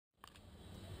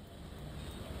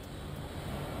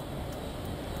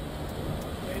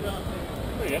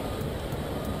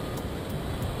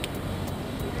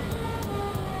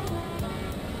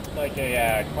like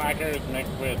a clackers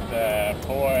mixed with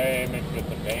poi, mixed with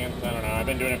some dance. I don't know. I've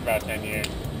been doing it for about 10 years.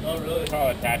 Oh, really? We call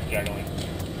it attached juggling.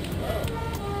 Oh.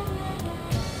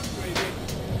 Pretty good.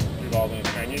 3 balls in a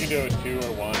string. You can do it with 2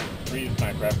 or 1. 3 is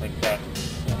my preference.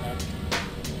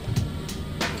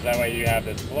 Because that way you have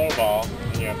this flow ball,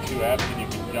 and you have 2 Fs, and you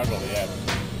can juggle the Fs.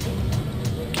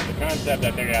 The concept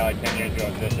I figured out like 10 years ago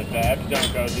is this: if the Fs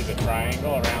don't go through the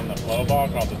triangle around the flow ball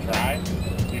called the try,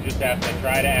 you just have to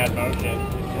try to add motion,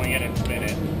 swing it and spin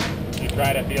it. You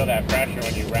try to feel that pressure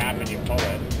when you wrap and you pull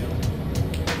it.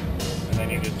 And then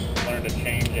you just learn to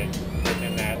change it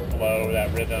within that flow,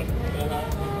 that rhythm.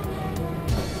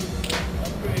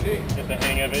 That's pretty neat. Get the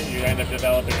hang of it, you end up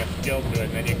developing a skill to it,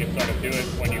 and then you can sort of do it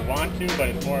when you want to, but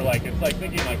it's more like, it's like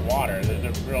thinking like water. There's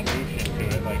a real motion to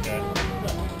it,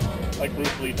 like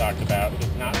Bruce Lee talked about,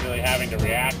 just not really having to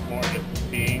react, more just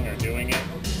seeing or doing it.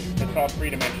 It's called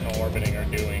 3-dimensional orbiting or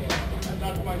doing. I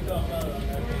knocked myself out on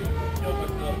that. Killed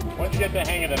myself. Once you get the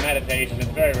hang of the meditation, it's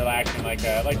very relaxing, like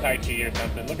Tai Chi or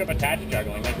something. Look up attached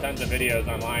juggling. There's tons of videos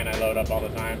online I load up all the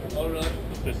time. Oh, really?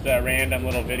 Just random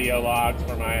little video logs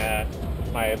for my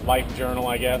my life journal,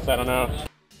 I guess. I don't know.